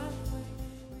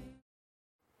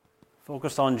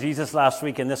Focused on Jesus last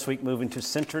week, and this week moving to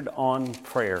centered on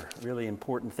prayer. Really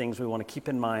important things we want to keep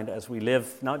in mind as we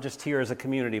live, not just here as a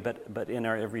community, but in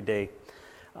our everyday.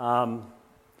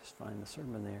 Just find the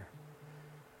sermon there.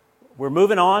 We're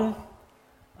moving on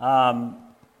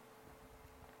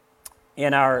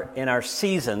in our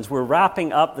seasons. We're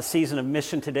wrapping up the season of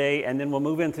mission today, and then we'll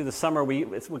move in through the summer. We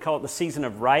call it the season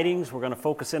of writings. We're going to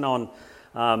focus in on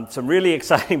some really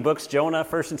exciting books, Jonah,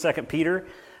 1st and 2nd Peter,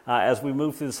 as we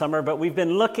move through the summer. But we've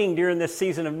been looking during this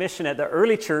season of mission at the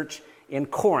early church in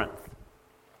Corinth.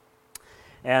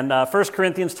 And 1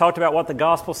 Corinthians talked about what the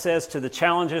gospel says to the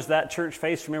challenges that church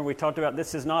faced. Remember, we talked about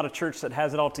this is not a church that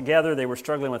has it all together. They were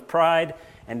struggling with pride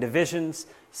and divisions,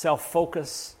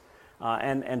 self-focus.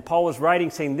 And Paul was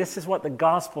writing saying this is what the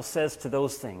gospel says to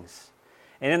those things.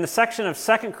 And in the section of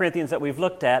 2 Corinthians that we've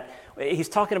looked at, he's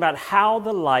talking about how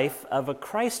the life of a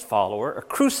Christ follower, a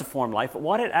cruciform life,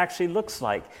 what it actually looks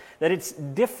like, that it's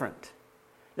different,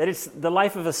 that it's the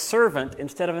life of a servant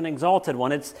instead of an exalted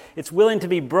one. It's willing to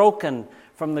be broken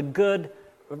for the good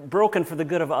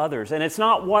of others. And it's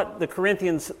not what the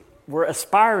Corinthians were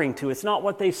aspiring to. It's not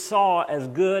what they saw as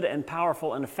good and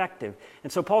powerful and effective.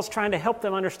 And so Paul's trying to help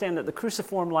them understand that the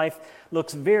cruciform life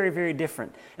looks very, very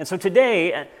different. And so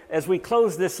today, as we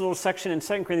close this little section in 2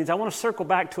 Corinthians, I want to circle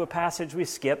back to a passage we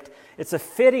skipped. It's a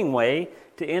fitting way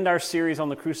to end our series on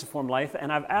the cruciform life.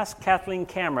 And I've asked Kathleen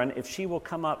Cameron if she will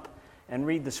come up and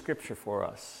read the scripture for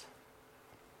us.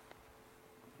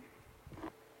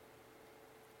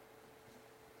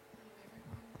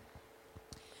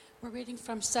 We're reading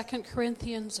from 2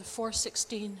 Corinthians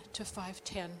 4:16 to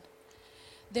 5:10.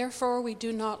 Therefore we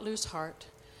do not lose heart.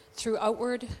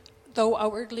 Though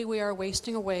outwardly we are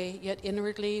wasting away, yet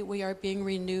inwardly we are being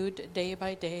renewed day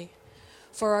by day.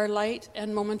 For our light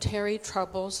and momentary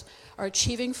troubles are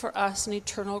achieving for us an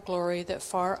eternal glory that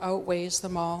far outweighs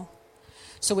them all.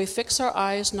 So we fix our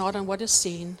eyes not on what is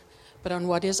seen, but on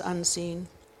what is unseen.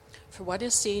 For what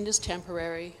is seen is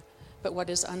temporary, but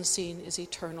what is unseen is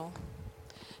eternal.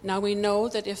 Now we know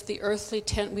that if the earthly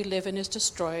tent we live in is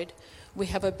destroyed, we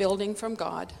have a building from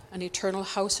God, an eternal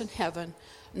house in heaven,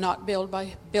 not built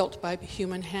by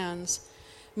human hands.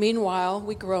 Meanwhile,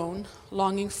 we groan,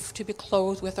 longing to be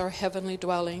clothed with our heavenly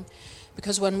dwelling,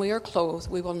 because when we are clothed,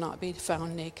 we will not be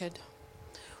found naked.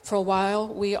 For while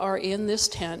we are in this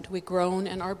tent, we groan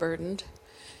and are burdened,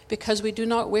 because we do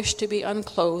not wish to be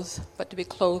unclothed, but to be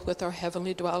clothed with our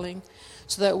heavenly dwelling,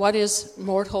 so that what is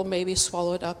mortal may be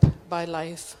swallowed up by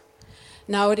life.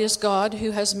 Now it is God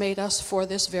who has made us for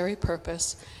this very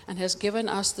purpose, and has given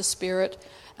us the Spirit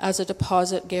as a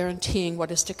deposit guaranteeing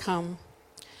what is to come.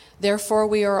 Therefore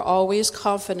we are always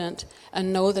confident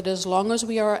and know that as long as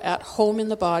we are at home in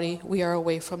the body, we are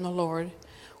away from the Lord.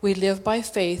 We live by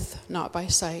faith, not by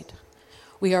sight.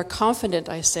 We are confident,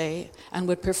 I say, and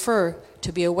would prefer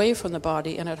to be away from the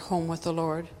body and at home with the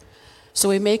Lord. So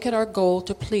we make it our goal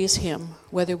to please him,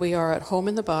 whether we are at home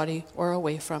in the body or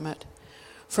away from it.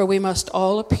 For we must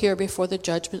all appear before the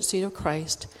judgment seat of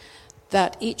Christ,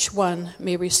 that each one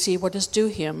may receive what is due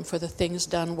him for the things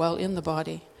done while in the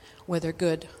body, whether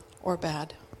good or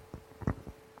bad.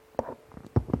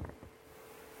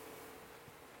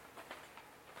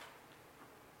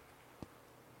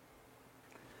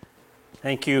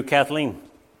 Thank you, Kathleen.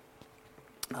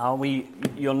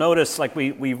 You'll notice, like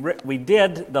we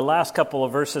did the last couple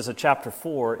of verses of chapter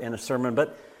 4 in a sermon,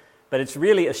 but it's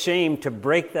really a shame to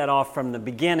break that off from the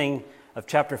beginning of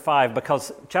chapter 5,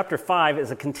 because chapter 5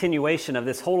 is a continuation of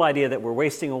this whole idea that we're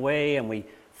wasting away and we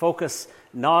focus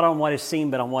not on what is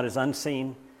seen but on what is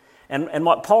unseen. And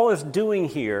what Paul is doing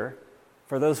here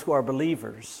for those who are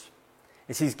believers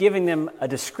is he's giving them a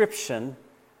description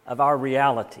of our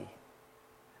reality.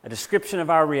 A description of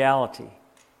our reality.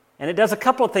 And it does a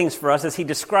couple of things for us as he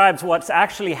describes what's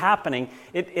actually happening.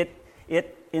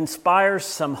 It inspires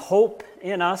some hope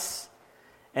in us,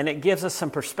 and it gives us some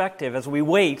perspective as we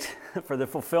wait for the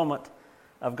fulfillment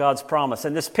of God's promise.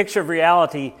 And this picture of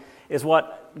reality is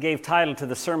what gave title to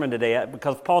the sermon today,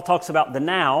 because Paul talks about the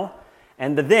now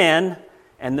and the then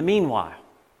and the meanwhile.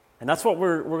 And that's what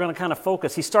we're going to kind of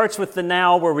focus. He starts with the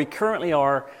now, where we currently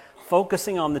are,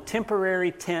 focusing on the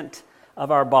temporary tent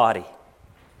of our body.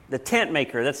 The tent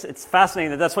maker, it's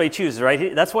fascinating that's what he chooses,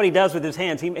 right? That's what he does with his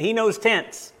hands. He knows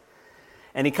tents.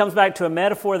 And he comes back to a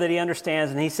metaphor that he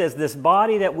understands, and he says this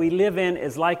body that we live in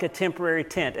is like a temporary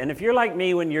tent. And if you're like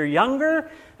me when you're younger,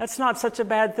 that's not such a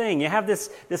bad thing. You have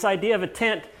this idea of a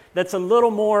tent that's a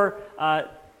little more,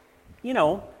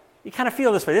 you kind of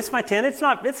feel this way. This is my tent. It's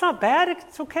not bad.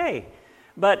 It's okay.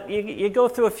 But you go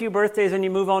through a few birthdays and you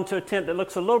move on to a tent that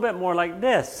looks a little bit more like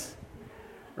this,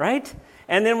 right?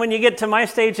 And then when you get to my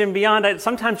stage and beyond,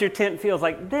 sometimes your tent feels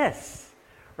like this,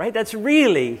 right? That's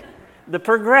really the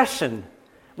progression.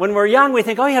 When we're young, we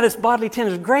think, oh yeah, this bodily tent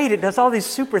is great. It does all these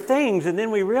super things. And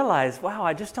then we realize, wow,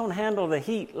 I just don't handle the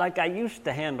heat like I used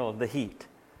to handle the heat,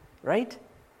 right?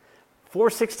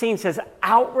 4:16 says,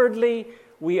 outwardly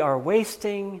we are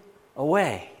wasting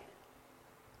away.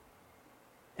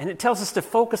 And it tells us to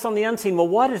focus on the unseen. Well,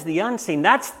 what is the unseen?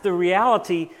 That's the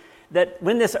reality that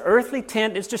when this earthly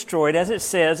tent is destroyed, as it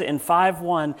says in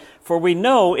 5:1, for we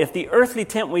know if the earthly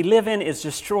tent we live in is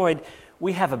destroyed,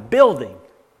 we have a building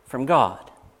from God,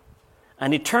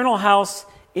 an eternal house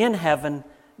in heaven,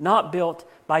 not built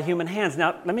by human hands.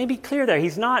 Now, let me be clear there.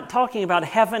 He's not talking about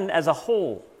heaven as a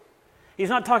whole. He's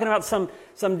not talking about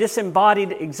some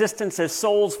disembodied existence as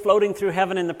souls floating through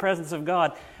heaven in the presence of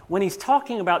God. When he's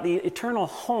talking about the eternal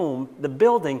home, the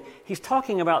building, he's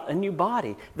talking about a new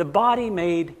body, the body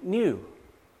made new.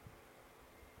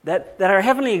 That our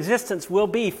heavenly existence will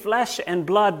be flesh and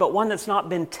blood, but one that's not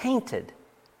been tainted.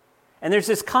 And there's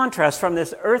this contrast from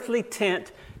this earthly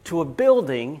tent to a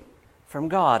building from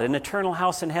God, an eternal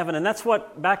house in heaven. And that's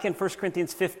what, back in 1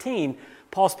 Corinthians 15,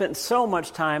 Paul spent so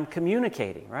much time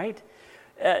communicating, right?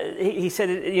 He said,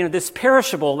 this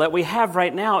perishable that we have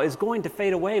right now is going to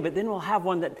fade away, but then we'll have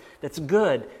one that's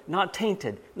good, not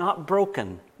tainted, not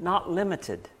broken, not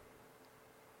limited.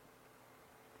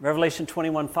 Revelation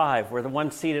 21:5, where the one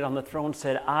seated on the throne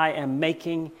said, I am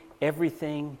making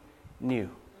everything new.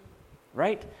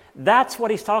 Right? That's what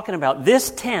he's talking about.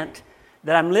 This tent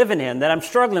that I'm living in, that I'm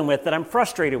struggling with, that I'm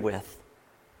frustrated with,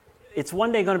 it's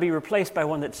one day going to be replaced by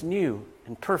one that's new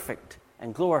and perfect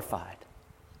and glorified.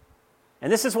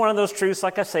 And this is one of those truths,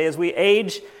 like I say, as we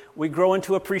age, we grow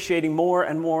into appreciating more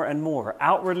and more and more.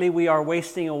 Outwardly, we are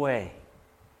wasting away.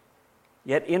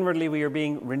 Yet inwardly, we are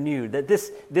being renewed. That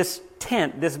this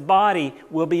tent, this body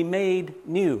will be made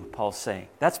new, Paul's saying.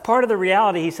 That's part of the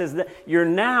reality. He says that your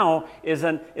now is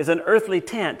an earthly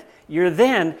tent. Your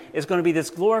then is going to be this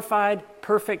glorified,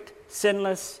 perfect,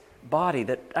 sinless body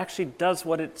that actually does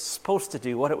what it's supposed to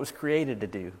do, what it was created to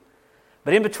do.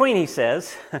 But in between, he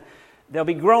says, there'll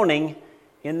be groaning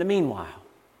in the meanwhile.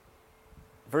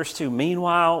 Verse 2,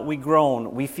 meanwhile we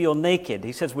groan, we feel naked.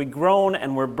 He says we groan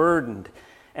and we're burdened.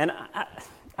 And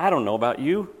I don't know about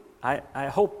you. I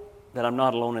hope that I'm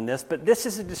not alone in this, but this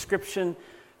is a description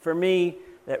for me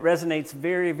that resonates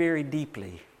very, very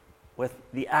deeply with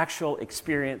the actual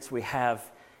experience we have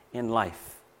in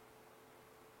life.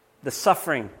 The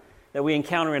suffering that we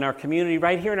encounter in our community,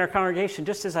 right here in our congregation,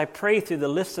 just as I pray through the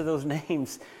list of those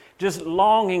names, just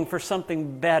longing for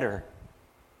something better.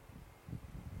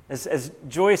 As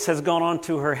Joyce has gone on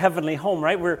to her heavenly home,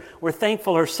 right? We're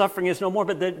thankful her suffering is no more,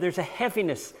 but there's a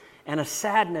heaviness and a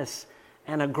sadness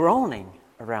and a groaning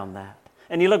around that.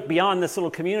 And you look beyond this little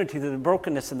community to the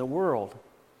brokenness in the world,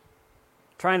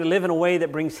 trying to live in a way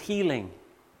that brings healing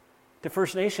to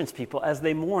First Nations people as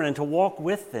they mourn and to walk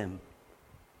with them,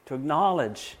 to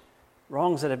acknowledge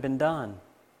wrongs that have been done.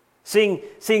 Seeing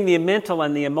the mental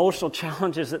and the emotional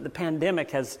challenges that the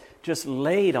pandemic has just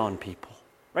laid on people.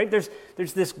 Right? There's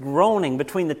this groaning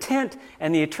between the tent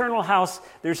and the eternal house.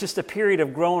 There's just a period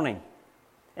of groaning.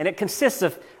 And it consists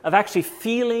of actually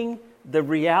feeling the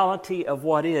reality of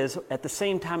what is at the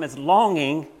same time as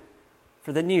longing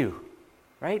for the new.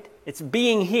 Right? It's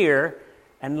being here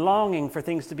and longing for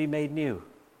things to be made new. Do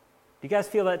you guys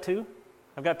feel that too?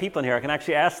 I've got people in here. I can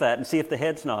actually ask that and see if the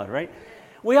heads nod, right?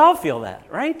 We all feel that,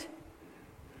 right?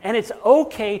 And it's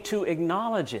okay to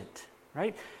acknowledge it,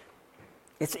 right?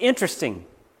 It's interesting.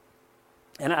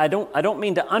 And I don't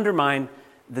mean to undermine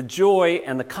the joy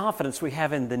and the confidence we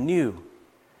have in the new.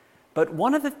 But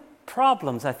one of the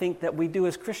problems I think that we do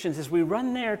as Christians is we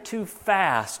run there too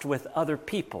fast with other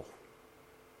people.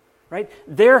 Right?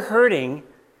 They're hurting,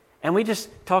 and we just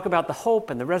talk about the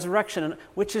hope and the resurrection,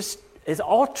 which is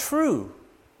all true.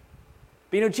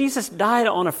 But Jesus died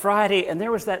on a Friday, and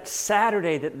there was that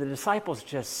Saturday that the disciples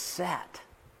just sat.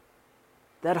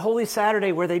 That Holy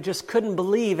Saturday where they just couldn't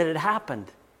believe it had happened.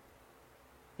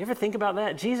 You ever think about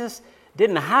that? Jesus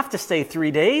didn't have to stay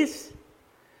 3 days,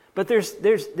 but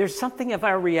there's something of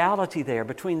our reality there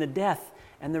between the death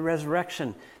and the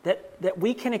resurrection that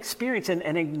we can experience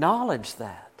and acknowledge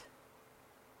that.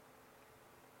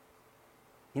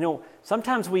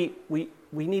 Sometimes we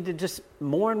need to just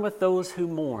mourn with those who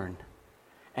mourn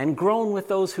and groan with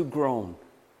those who groan.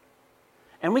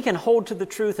 And we can hold to the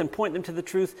truth and point them to the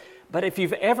truth, but if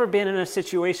you've ever been in a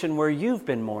situation where you've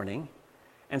been mourning,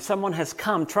 and someone has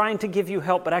come trying to give you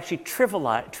help but actually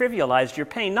trivialized your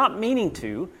pain, not meaning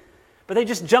to, but they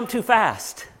just jump too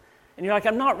fast. And you're like,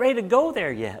 I'm not ready to go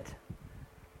there yet.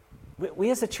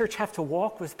 We as a church have to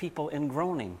walk with people in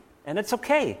groaning And it's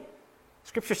okay.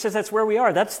 Scripture says that's where we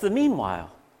are. That's the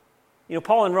meanwhile.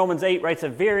 Paul in Romans 8 writes a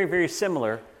very, very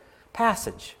similar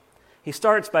passage. He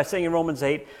starts by saying in Romans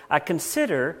 8, I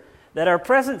consider that our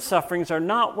present sufferings are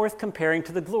not worth comparing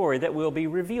to the glory that will be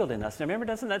revealed in us. Now remember,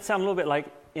 doesn't that sound a little bit like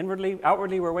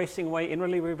outwardly we're wasting away,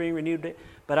 inwardly we're being renewed,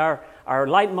 but our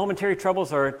light momentary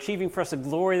troubles are achieving for us a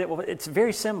glory it's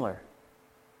very similar.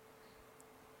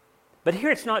 But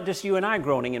here it's not just you and I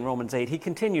groaning in Romans 8. He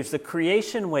continues, the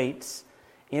creation waits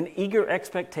in eager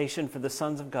expectation for the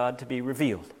sons of God to be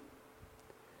revealed.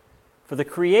 For the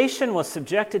creation was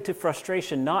subjected to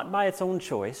frustration not by its own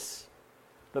choice,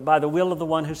 but by the will of the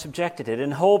one who subjected it,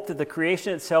 in hope that the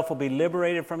creation itself will be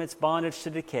liberated from its bondage to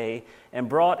decay and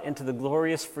brought into the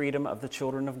glorious freedom of the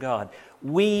children of God.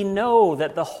 We know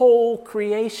that the whole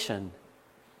creation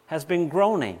has been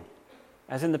groaning,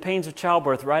 as in the pains of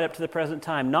childbirth, right up to the present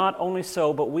time. Not only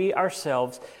so, but we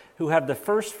ourselves, who have the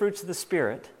first fruits of the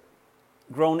Spirit,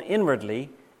 groan inwardly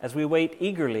as we wait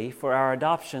eagerly for our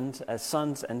adoptions as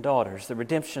sons and daughters, the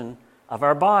redemption of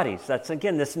our bodies. That's,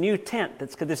 again, this new tent,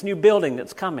 this new building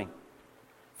that's coming.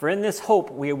 For in this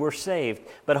hope we were saved.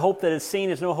 But hope that is seen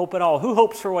is no hope at all. Who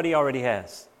hopes for what he already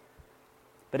has?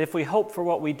 But if we hope for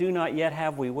what we do not yet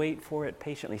have, we wait for it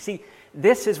patiently. See,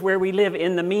 this is where we live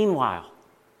in the meanwhile,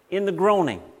 in the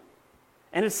groaning.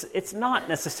 And it's not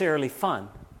necessarily fun.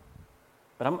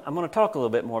 But I'm going to talk a little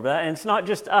bit more about that. And it's not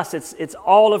just us, it's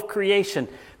all of creation.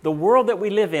 The world that we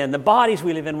live in, the bodies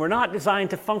we live in, we're not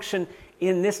designed to function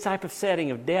in this type of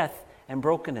setting of death and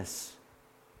brokenness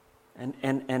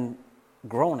and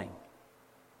groaning.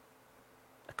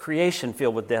 A creation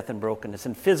filled with death and brokenness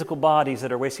and physical bodies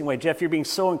that are wasting away. Jeff, you're being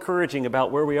so encouraging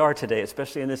about where we are today,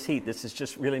 especially in this heat. This is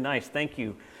just really nice. Thank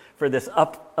you for this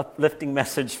uplifting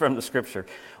message from the Scripture.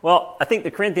 Well, I think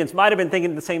the Corinthians might have been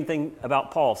thinking the same thing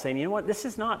about Paul, saying, you know what, this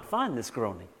is not fun, this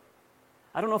groaning.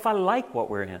 I don't know if I like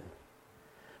what we're in.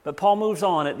 But Paul moves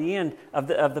on at the end of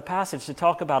the passage to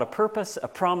talk about a purpose, a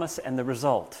promise, and the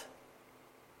result.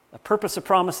 A purpose, a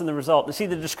promise, and the result. You see,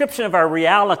 the description of our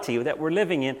reality that we're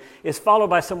living in is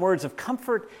followed by some words of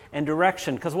comfort and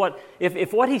direction. Because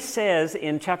if what he says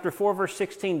in chapter 4, verse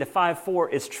 16 to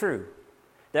 5:4 is true,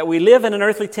 that we live in an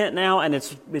earthly tent now and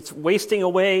it's wasting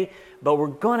away, but we're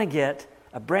going to get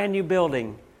a brand new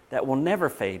building that will never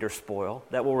fade or spoil,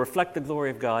 that will reflect the glory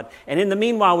of God. And in the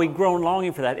meanwhile, we groan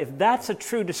longing for that. If that's a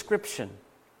true description,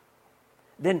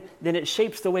 then it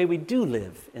shapes the way we do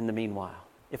live in the meanwhile.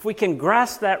 If we can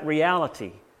grasp that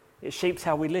reality, it shapes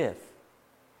how we live.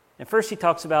 And first he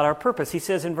talks about our purpose. He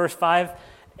says in verse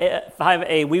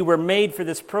 5a, we were made for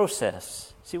this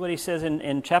process. See what he says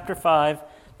in chapter 5,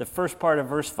 the first part of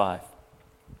verse 5.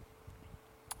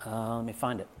 Let me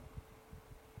find it.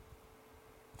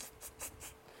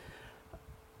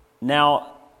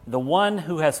 Now, the one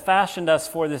who has fashioned us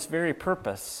for this very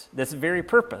purpose, this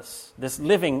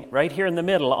living right here in the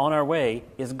middle on our way,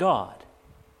 is God.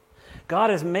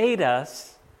 God has made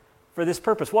us for this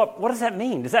purpose. What does that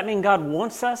mean? Does that mean God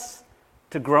wants us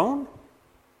to groan?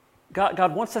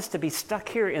 God wants us to be stuck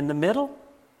here in the middle?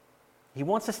 He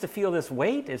wants us to feel this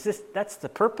weight? That's the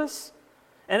purpose?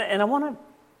 And I want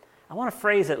to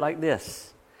phrase it like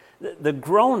this. The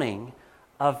groaning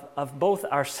of both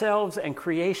ourselves and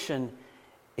creation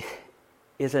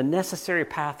is a necessary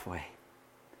pathway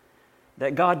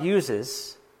that God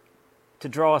uses to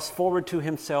draw us forward to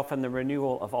himself and the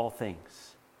renewal of all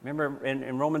things. Remember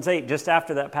in Romans 8, just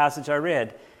after that passage I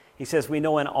read, he says, we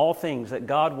know in all things that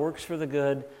God works for the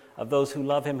good of those who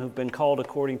love him, who've been called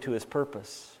according to his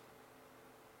purpose.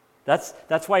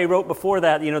 That's why he wrote before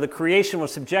that, the creation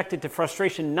was subjected to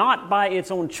frustration not by its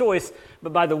own choice,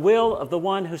 but by the will of the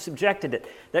one who subjected it.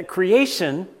 That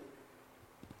creation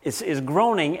is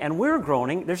groaning and we're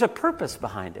groaning. There's a purpose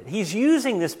behind it. He's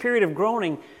using this period of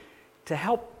groaning to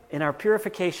help in our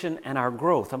purification and our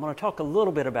growth. I'm going to talk a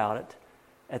little bit about it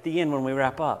at the end when we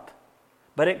wrap up.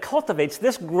 But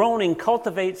this groaning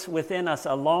cultivates within us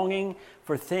a longing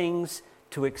for things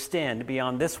to extend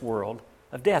beyond this world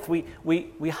of death.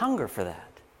 We hunger for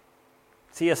that.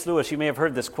 C.S. Lewis, you may have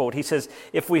heard this quote. He says,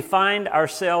 if we find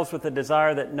ourselves with a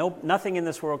desire that nothing in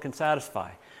this world can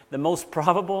satisfy, the most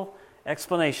probable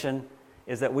explanation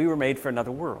is that we were made for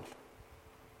another world.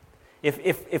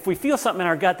 If we feel something in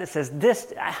our gut that says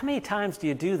this, how many times do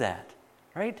you do that,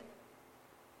 right?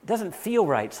 It doesn't feel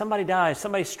right. Somebody dies,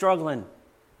 somebody's struggling.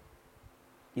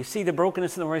 You see the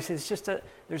brokenness in the world, you say,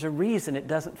 there's a reason it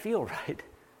doesn't feel right.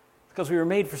 It's because we were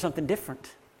made for something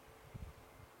different.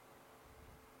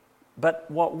 But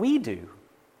what we do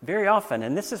very often,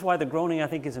 and this is why the groaning I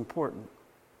think is important,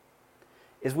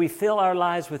 is we fill our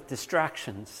lives with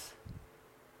distractions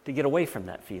to get away from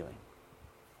that feeling.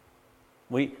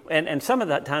 And some of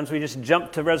that times we just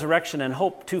jump to resurrection and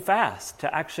hope too fast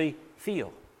to actually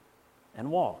feel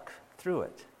and walk through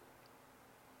it.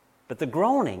 But the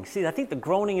groaning, see, I think the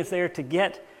groaning is there to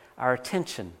get our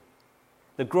attention.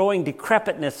 The growing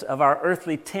decrepitness of our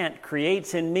earthly tent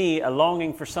creates in me a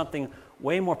longing for something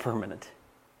way more permanent.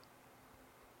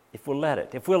 If we'll let it.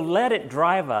 If we'll let it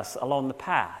drive us along the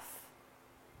path,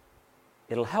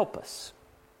 it'll help us.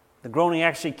 The groaning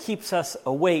actually keeps us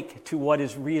awake to what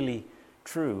is really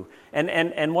true.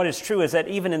 And what is true is that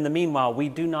even in the meanwhile, we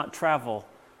do not travel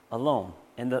alone.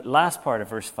 In the last part of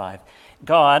verse 5,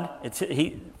 God,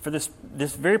 for this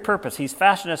very purpose, He's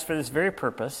fashioned us for this very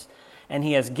purpose, and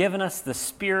He has given us the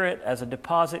Spirit as a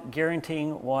deposit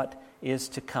guaranteeing what is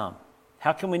to come.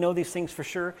 How can we know these things for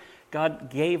sure? God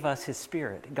gave us His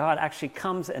Spirit. God actually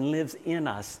comes and lives in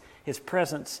us. His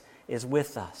presence is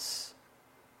with us.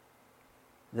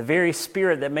 The very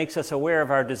Spirit that makes us aware of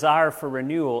our desire for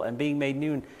renewal and being made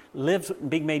new lives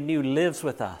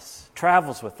with us,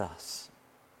 travels with us.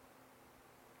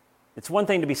 It's one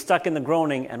thing to be stuck in the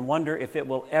groaning and wonder if it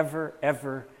will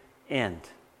ever end.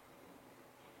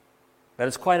 But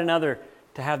it's quite another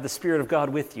to have the Spirit of God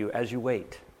with you as you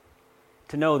wait.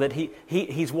 To know that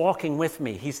He's walking with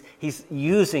me. He's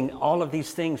using all of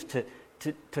these things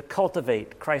to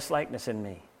cultivate Christ-likeness in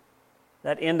me.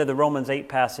 That end of the Romans 8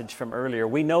 passage from earlier.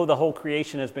 We know the whole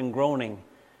creation has been groaning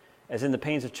as in the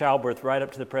pains of childbirth right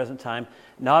up to the present time.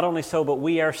 Not only so, but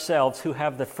we ourselves who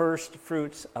have the first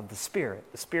fruits of the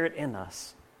Spirit in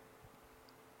us,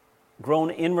 groan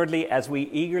inwardly as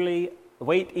we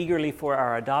wait eagerly for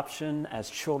our adoption as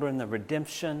children, the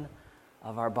redemption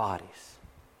of our bodies.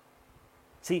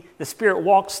 See, the Spirit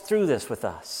walks through this with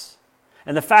us.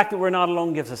 And the fact that we're not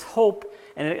alone gives us hope,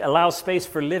 and it allows space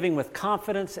for living with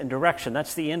confidence and direction.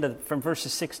 That's the end from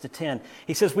verses 6 to 10.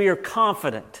 He says we are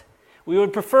confident. We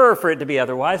would prefer for it to be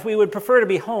otherwise. We would prefer to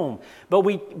be home, but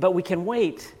we can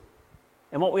wait.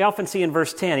 And what we often see in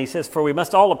verse 10, he says, "For we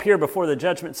must all appear before the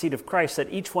judgment seat of Christ,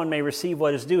 that each one may receive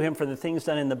what is due him for the things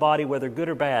done in the body, whether good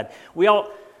or bad." I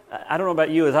don't know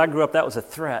about you, as I grew up, that was a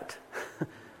threat.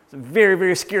 It's a very,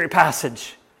 very scary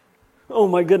passage. Oh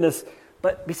my goodness.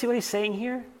 But you see what he's saying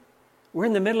here? We're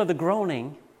in the middle of the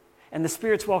groaning, and the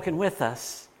Spirit's walking with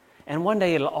us, and one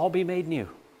day it'll all be made new.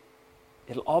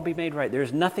 It'll all be made right.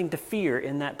 There's nothing to fear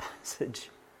in that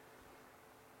passage.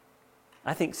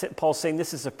 I think Paul's saying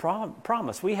this is a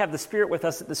promise. We have the Spirit with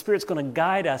us, that the Spirit's going to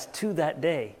guide us to that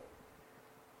day.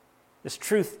 This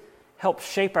truth helps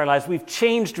shape our lives. We've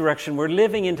changed direction. We're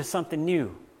living into something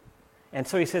new. And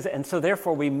so he says, and so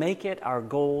therefore we make it our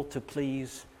goal to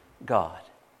please God.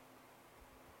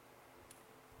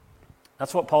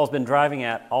 That's what Paul's been driving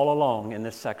at all along in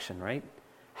this section, right?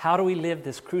 How do we live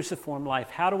this cruciform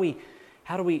life? How do we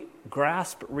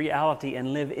grasp reality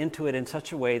and live into it in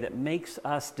such a way that makes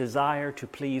us desire to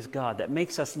please God, that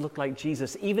makes us look like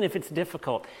Jesus, even if it's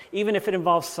difficult, even if it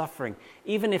involves suffering,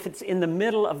 even if it's in the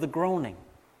middle of the groaning?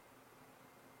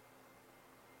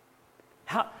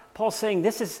 Paul's saying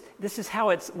this is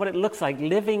what it looks like,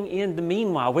 living in the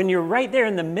meanwhile. When you're right there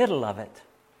in the middle of it,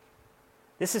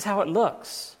 this is how it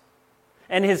looks.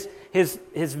 And his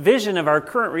vision of our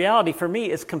current reality for me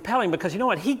is compelling, because you know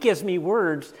what? He gives me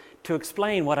words to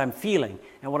explain what I'm feeling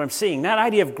and what I'm seeing. That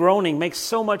idea of groaning makes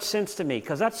so much sense to me,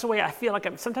 because that's the way I feel.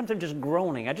 Sometimes I'm just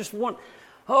groaning. I just want,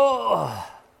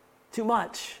 too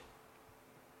much.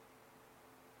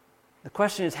 The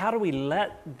question is, how do we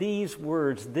let these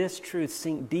words, this truth,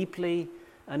 sink deeply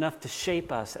enough to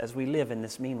shape us as we live in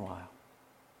this meanwhile?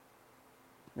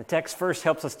 The text first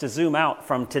helps us to zoom out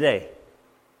from today.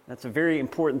 That's a very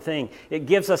important thing. It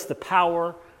gives us the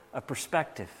power of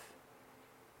perspective.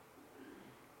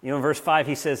 You know, in verse 5,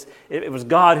 he says, it was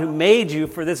God who made you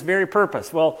for this very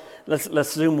purpose. Well,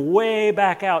 let's zoom way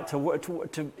back out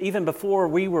to even before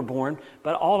we were born,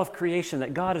 but all of creation,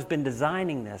 that God has been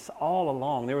designing this all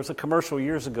along. There was a commercial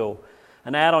years ago,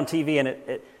 an ad on TV,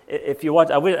 and if you watch,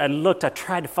 I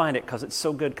tried to find it because it's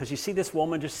so good, because you see this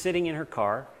woman just sitting in her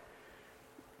car,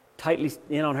 tightly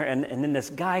in on her, and then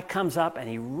this guy comes up and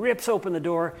he rips open the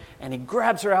door and he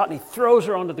grabs her out and he throws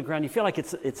her onto the ground. You feel like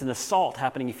it's an assault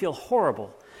happening. You feel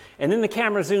horrible. And then the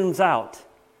camera zooms out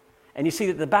and you see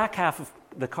that the back half of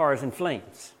the car is in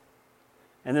flames.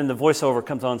 And then the voiceover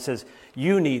comes on and says,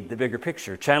 "You need the bigger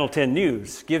picture. Channel 10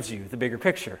 News gives you the bigger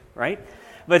picture," right?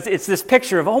 But it's this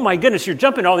picture of, oh my goodness, you're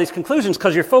jumping to all these conclusions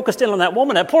because you're focused in on that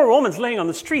woman. That poor woman's laying on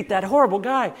the street, that horrible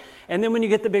guy. And then when you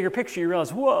get the bigger picture, you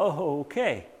realize, whoa,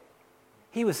 okay.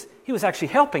 He was actually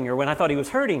helping her when I thought he was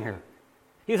hurting her.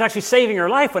 He was actually saving her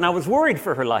life when I was worried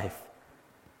for her life.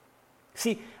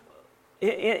 See,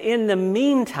 in the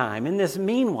meantime, in this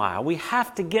meanwhile, we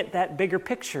have to get that bigger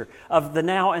picture of the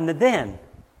now and the then.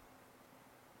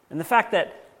 And the fact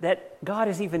that God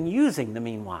is even using the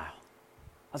meanwhile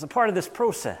as a part of this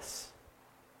process.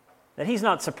 That he's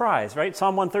not surprised, right?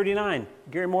 Psalm 139,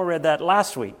 Gary Moore read that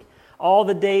last week. All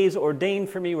the days ordained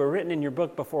for me were written in your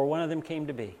book before one of them came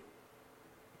to be.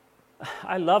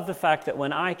 I love the fact that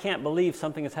when I can't believe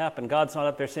something has happened, God's not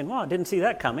up there saying, well, I didn't see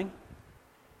that coming.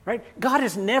 Right? God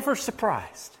is never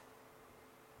surprised.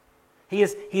 He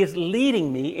is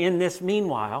leading me in this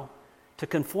meanwhile to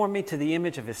conform me to the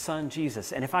image of his Son,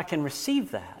 Jesus. And if I can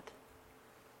receive that,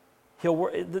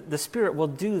 the Spirit will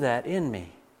do that in me.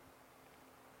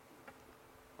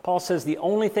 Paul says the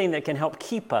only thing that can help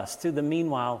keep us through the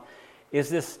meanwhile is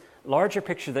this larger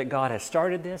picture that God has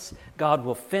started this, God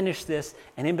will finish this,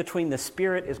 and in between the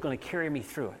Spirit is going to carry me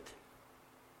through it.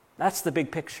 That's the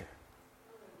big picture.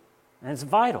 And it's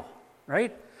vital,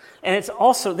 right? And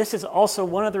this is also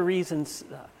one of the reasons,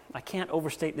 I can't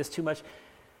overstate this too much,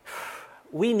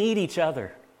 we need each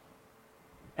other.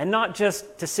 And not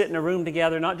just to sit in a room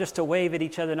together, not just to wave at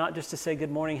each other, not just to say,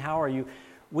 good morning, how are you?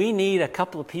 We need a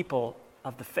couple of people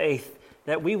of the faith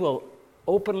that we will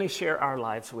openly share our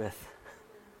lives with.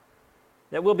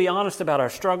 That we'll be honest about our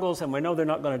struggles, and we know they're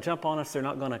not going to jump on us, they're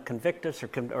not going to convict us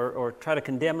or try to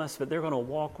condemn us, but they're going to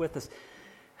walk with us.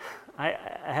 I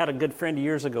had a good friend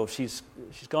years ago. She's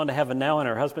gone to heaven now, and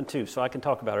her husband too, so I can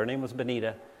talk about her. Her name was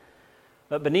Benita.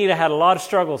 But Benita had a lot of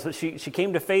struggles. But she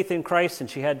came to faith in Christ, and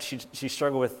she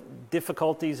struggled with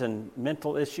difficulties and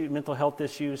mental health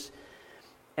issues.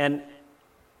 And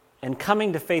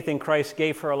coming to faith in Christ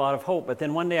gave her a lot of hope. But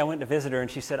then one day I went to visit her, and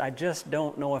she said, I just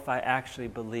don't know if I actually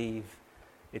believe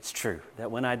it's true,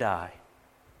 that when I die,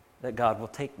 that God will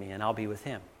take me and I'll be with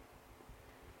him.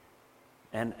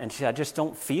 And she said, I just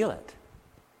don't feel it.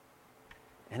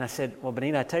 And I said, well,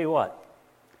 Benita, I tell you what,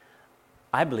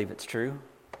 I believe it's true.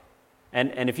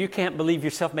 And if you can't believe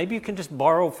yourself, maybe you can just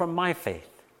borrow from my faith.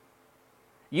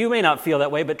 You may not feel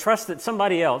that way, but trust that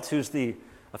somebody else who's the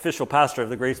official pastor of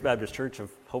the Grace Baptist Church of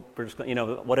Hope,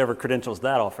 whatever credentials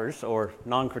that offers, or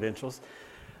non-credentials.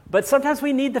 But sometimes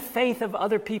we need the faith of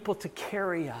other people to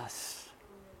carry us.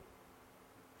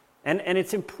 And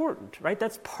it's important, right?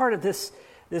 That's part of this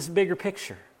bigger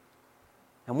picture.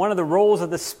 And one of the roles of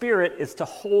the Spirit is to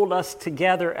hold us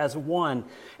together as one.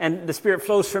 And the Spirit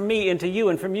flows from me into you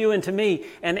and from you into me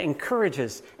and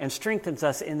encourages and strengthens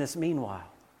us in this meanwhile.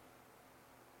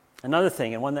 Another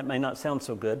thing, and one that may not sound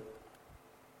so good,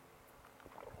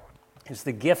 is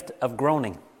the gift of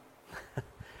groaning.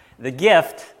 The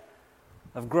gift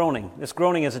of groaning. This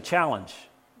groaning is a challenge,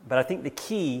 but I think the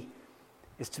key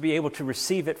is to be able to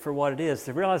receive it for what it is,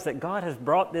 to realize that God has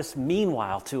brought this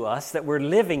meanwhile to us, that we're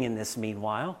living in this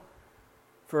meanwhile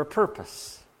for a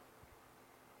purpose.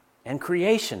 And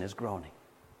creation is groaning.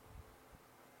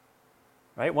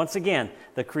 Right? Once again,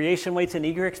 the creation waits in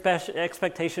eager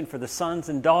expectation for the sons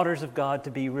and daughters of God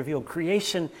to be revealed.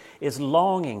 Creation is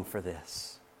longing for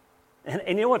this. And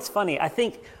you know what's funny? I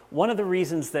think one of the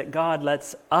reasons that God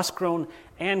lets us groan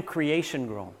and creation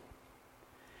groan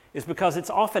is because it's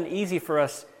often easy for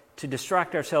us to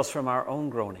distract ourselves from our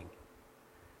own groaning.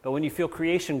 But when you feel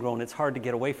creation groan, it's hard to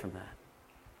get away from that.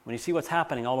 When you see what's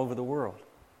happening all over the world.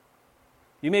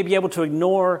 You may be able to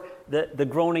ignore the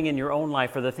groaning in your own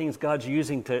life or the things God's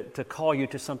using to call you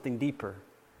to something deeper.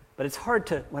 But it's hard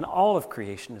to when all of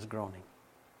creation is groaning.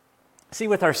 See,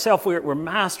 with ourself, we're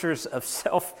masters of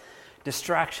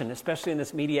self-distraction, especially in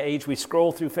this media age. We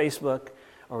scroll through Facebook,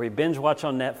 or we binge watch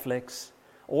on Netflix,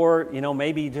 or,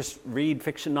 maybe just read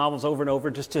fiction novels over and over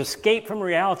just to escape from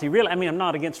reality. Really, I'm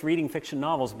not against reading fiction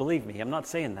novels, believe me. I'm not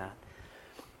saying that.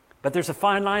 But there's a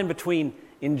fine line between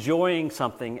enjoying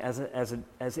something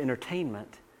as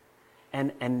entertainment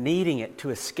and needing it to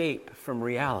escape from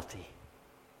reality.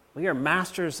 We are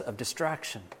masters of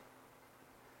distraction.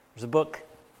 There's a book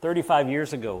 35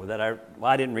 years ago that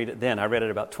I didn't read it then. I read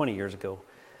it about 20 years ago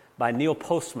by Neil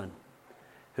Postman,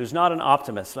 who's not an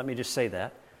optimist, let me just say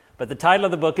that. But the title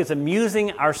of the book is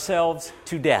Amusing Ourselves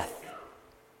to Death.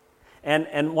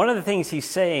 And one of the things he's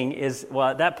saying is, well,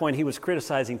 at that point he was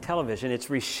criticizing television. It's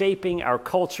reshaping our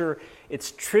culture.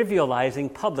 It's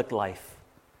trivializing public life.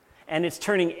 And it's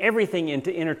turning everything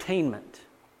into entertainment.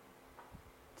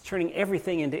 It's turning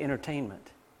everything into entertainment.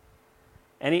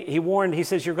 And he warned, he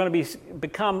says, you're going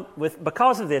to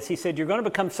because of this, he said, you're going to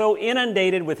become so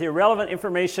inundated with irrelevant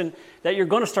information that you're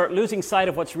going to start losing sight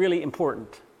of what's really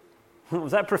important.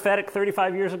 Was that prophetic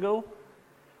 35 years ago?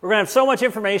 We're going to have so much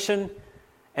information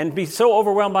and be so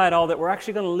overwhelmed by it all that we're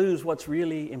actually going to lose what's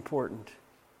really important.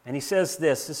 And he says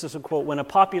this is a quote, when a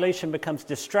population becomes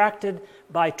distracted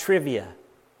by trivia,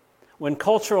 when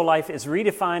cultural life is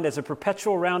redefined as a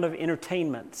perpetual round of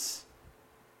entertainments,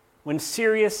 when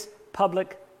serious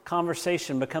public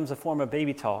conversation becomes a form of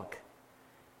baby talk,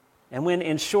 and when,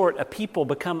 in short, a people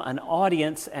become an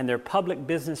audience and their public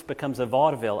business becomes a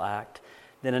vaudeville act,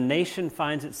 then a nation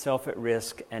finds itself at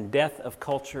risk and death of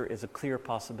culture is a clear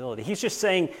possibility. He's just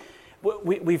saying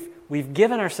we've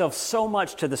given ourselves so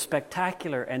much to the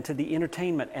spectacular and to the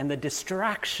entertainment and the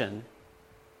distraction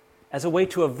as a way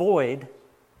to avoid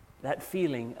that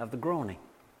feeling of the groaning.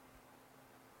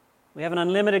 We have an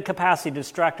unlimited capacity to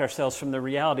distract ourselves from the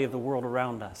reality of the world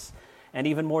around us, and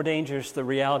even more dangerous, the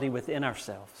reality within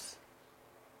ourselves,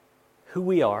 who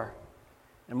we are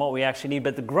and what we actually need.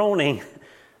 But the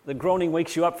groaning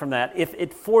wakes you up from that. If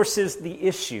it forces the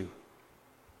issue,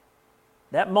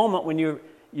 that moment when you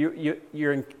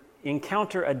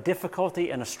encounter a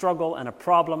difficulty and a struggle and a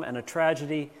problem and a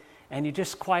tragedy, and you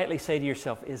just quietly say to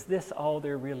yourself, is this all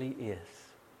there really is?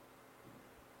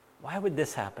 Why would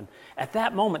this happen? At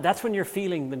that moment, that's when you're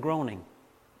feeling the groaning.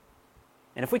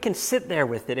 And if we can sit there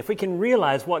with it, if we can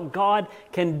realize what God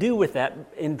can do with that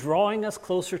in drawing us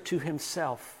closer to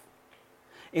Himself,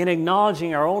 in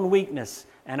acknowledging our own weakness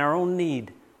and our own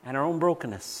need and our own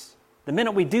brokenness, the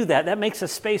minute we do that, that makes a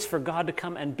space for God to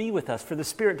come and be with us, for the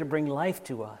Spirit to bring life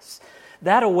to us.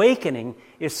 That awakening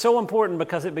is so important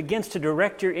because it begins to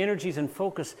direct your energies and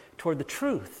focus toward the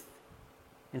truth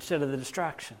instead of the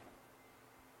distraction.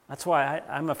 That's why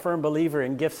I'm a firm believer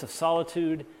in gifts of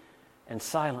solitude and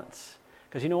silence.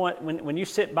 Because you know what? When you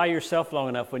sit by yourself long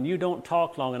enough, when you don't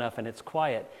talk long enough and it's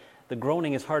quiet, the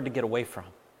groaning is hard to get away from.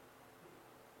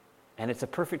 And it's a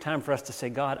perfect time for us to say,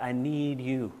 God, I need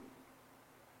you.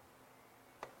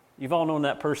 You've all known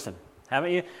that person,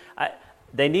 haven't you?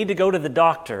 They need to go to the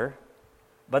doctor,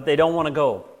 but they don't want to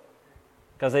go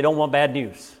because they don't want bad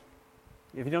news.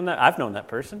 Have you known that? I've known that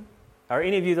person. Are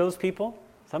any of you those people?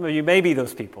 Some of you may be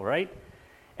those people, right?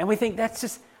 And we think that's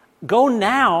just, go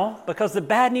now because the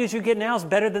bad news you get now is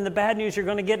better than the bad news you're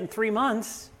going to get in 3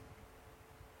 months.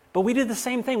 But we do the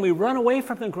same thing. We run away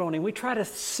from the groaning. We try to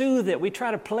soothe it. We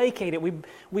try to placate it.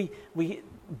 We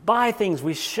buy things.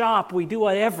 We shop. We do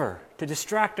whatever to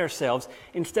distract ourselves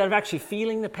instead of actually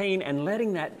feeling the pain and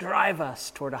letting that drive us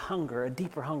toward a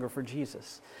deeper hunger for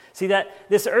Jesus. See, that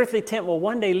this earthly tent will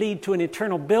one day lead to an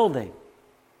eternal building.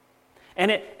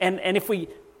 And if we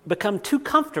become too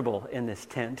comfortable in this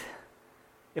tent,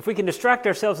 if we can distract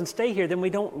ourselves and stay here, then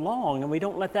we don't long and we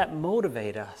don't let that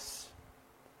motivate us.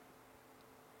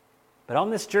 But on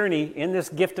this journey, in this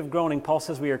gift of groaning, Paul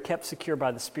says we are kept secure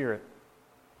by the Spirit.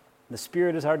 The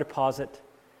Spirit is our deposit,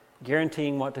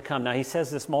 guaranteeing what to come. Now, he says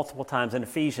this multiple times in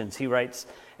Ephesians. He writes,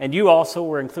 and you also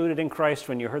were included in Christ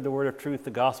when you heard the word of truth,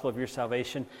 the gospel of your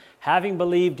salvation. Having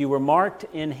believed, you were marked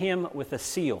in Him with a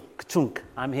seal. K'tunk,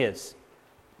 I'm His.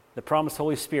 The promised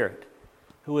Holy Spirit,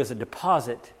 who is a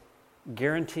deposit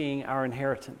guaranteeing our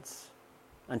inheritance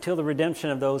until the redemption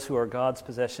of those who are God's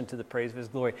possession to the praise of His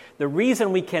glory. The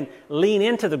reason we can lean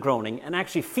into the groaning and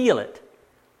actually feel it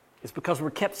is because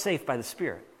we're kept safe by the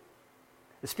Spirit.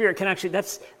 The Spirit can actually,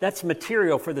 that's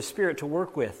material for the Spirit to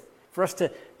work with, for us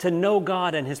to know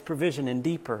God and His provision in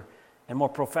deeper and more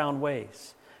profound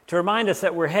ways. To remind us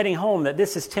that we're heading home, that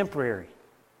this is temporary.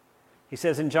 He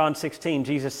says in John 16,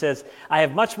 Jesus says, I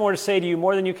have much more to say to you,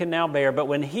 more than you can now bear, but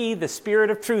when He, the Spirit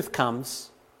of truth,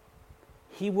 comes,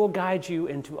 He will guide you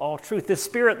into all truth. This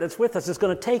Spirit that's with us is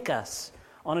going to take us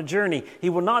on a journey. He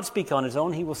will not speak on His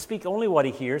own. He will speak only what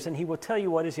He hears, and He will tell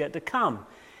you what is yet to come.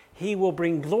 He will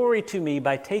bring glory to me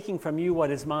by taking from you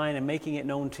what is mine and making it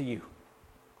known to you.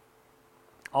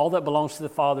 All that belongs to the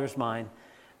Father is mine.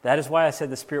 That is why I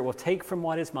said the Spirit will take from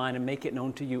what is mine and make it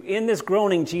known to you. In this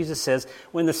groaning, Jesus says,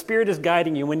 when the Spirit is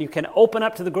guiding you, when you can open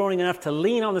up to the groaning enough to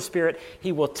lean on the Spirit,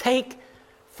 He will take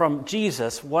from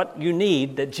Jesus what you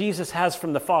need that Jesus has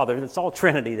from the Father. It's all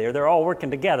Trinity there. They're all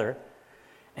working together.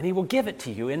 And He will give it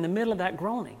to you in the middle of that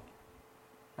groaning.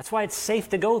 That's why it's safe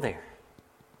to go there.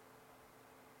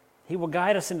 He will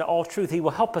guide us into all truth. He will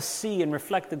help us see and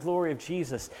reflect the glory of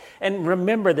Jesus. And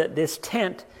remember that this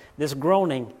tent, this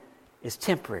groaning, is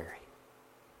temporary.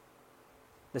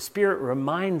 The Spirit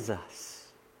reminds us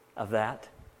of that,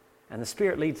 and the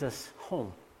Spirit leads us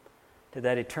home to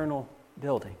that eternal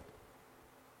building.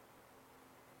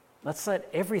 Let's let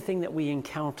everything that we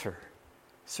encounter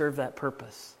serve that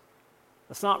purpose.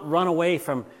 Let's not run away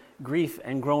from grief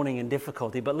and groaning and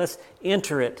difficulty, but let's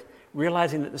enter it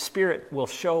realizing that the Spirit will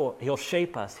He'll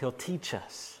shape us, He'll teach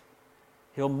us,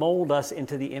 He'll mold us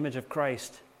into the image of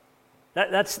Christ.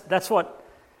 That's what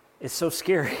is so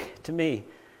scary to me,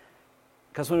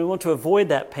 because when we want to avoid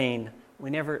that pain, we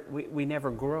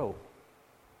never grow.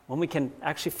 When we can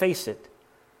actually face it,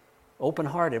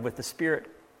 open-hearted with the Spirit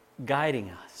guiding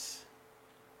us,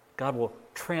 God will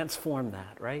transform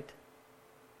that, right?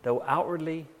 Though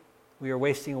outwardly we are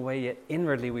wasting away, yet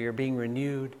inwardly we are being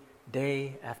renewed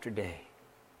day after day.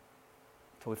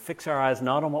 So we fix our eyes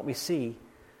not on what we see,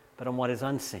 but on what is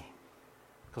unseen.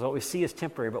 Because what we see is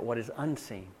temporary, but what is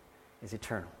unseen is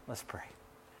eternal. Let's pray.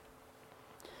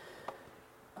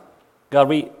 God,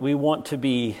 we want to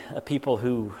be a people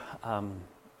who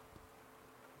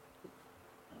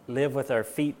live with our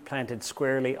feet planted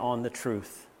squarely on the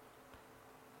truth.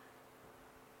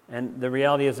 And the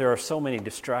reality is there are so many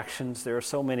distractions, there are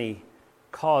so many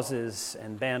causes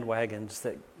and bandwagons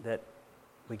that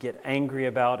we get angry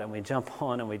about and we jump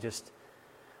on and we just,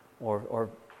 or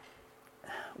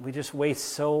we just waste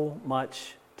so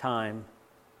much time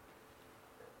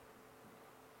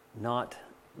not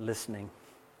listening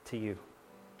to you,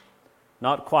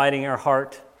 not quieting our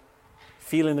heart,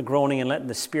 feeling the groaning and letting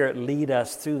the Spirit lead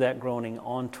us through that groaning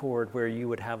on toward where you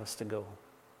would have us to go.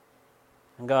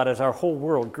 And God, as our whole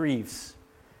world grieves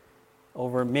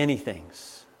over many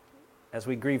things, as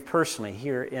we grieve personally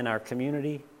here in our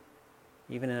community,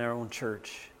 even in our own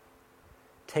church,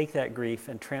 take that grief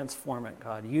and transform it,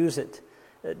 God. Use it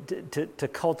to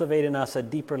cultivate in us a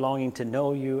deeper longing to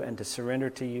know you and to surrender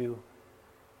to you.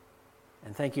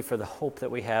 And thank you for the hope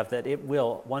that we have that it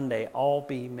will one day all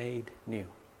be made new.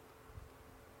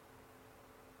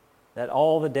 That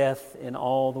all the death in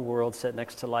all the world set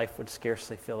next to life would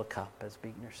scarcely fill a cup, as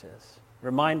Buechner says.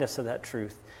 Remind us of that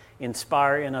truth.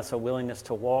 Inspire in us a willingness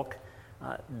to walk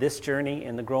this journey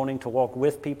in the groaning, to walk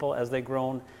with people as they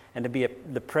groan, and to be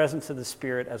the presence of the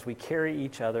Spirit as we carry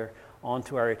each other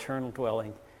onto our eternal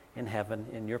dwelling in heaven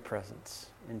in your presence.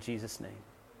 In Jesus' name,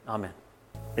 amen.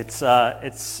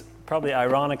 It's probably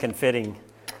ironic and fitting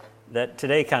that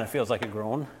today kind of feels like a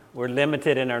groan. We're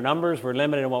limited in our numbers. We're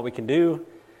limited in what we can do.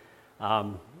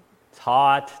 It's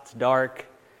hot, it's dark,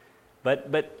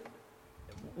 but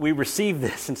we receive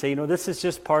this and say, this is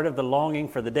just part of the longing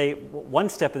for the day. One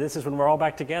step of this is when we're all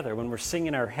back together, when we're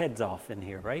singing our heads off in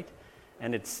here, right?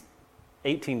 And it's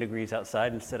 18 degrees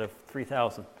outside instead of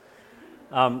 3,000.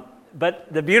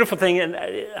 But the beautiful thing, and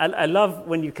I love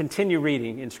when you continue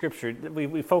reading in Scripture,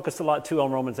 we focused a lot too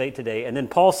on Romans 8 today, and then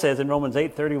Paul says in Romans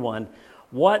 8:31,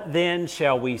 what then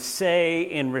shall we say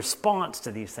in response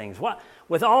to these things?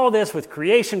 With all this, with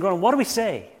creation growing, what do we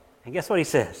say? And guess what he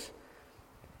says?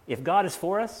 If God is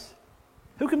for us,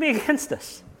 who can be against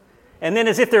us? And then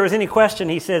as if there was any question,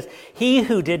 he says, he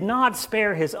who did not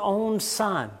spare his own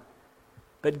son,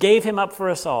 but gave him up for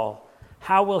us all,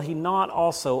 how will he not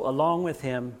also, along with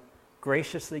him,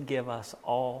 graciously give us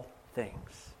all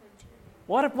things?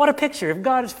 What a picture. If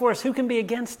God is for us, who can be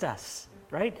against us?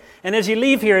 Right? And as you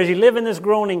leave here, as you live in this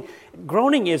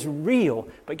groaning is real,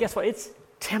 but guess what? It's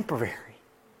temporary.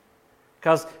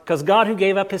 Because God who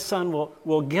gave up his son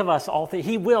will give us all things.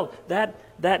 He will.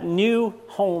 That new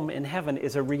home in heaven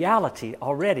is a reality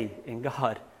already in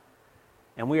God.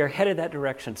 And we are headed that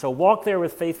direction. So walk there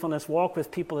with faithfulness. Walk with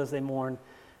people as they mourn.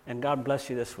 And God bless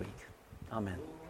you this week. Amen.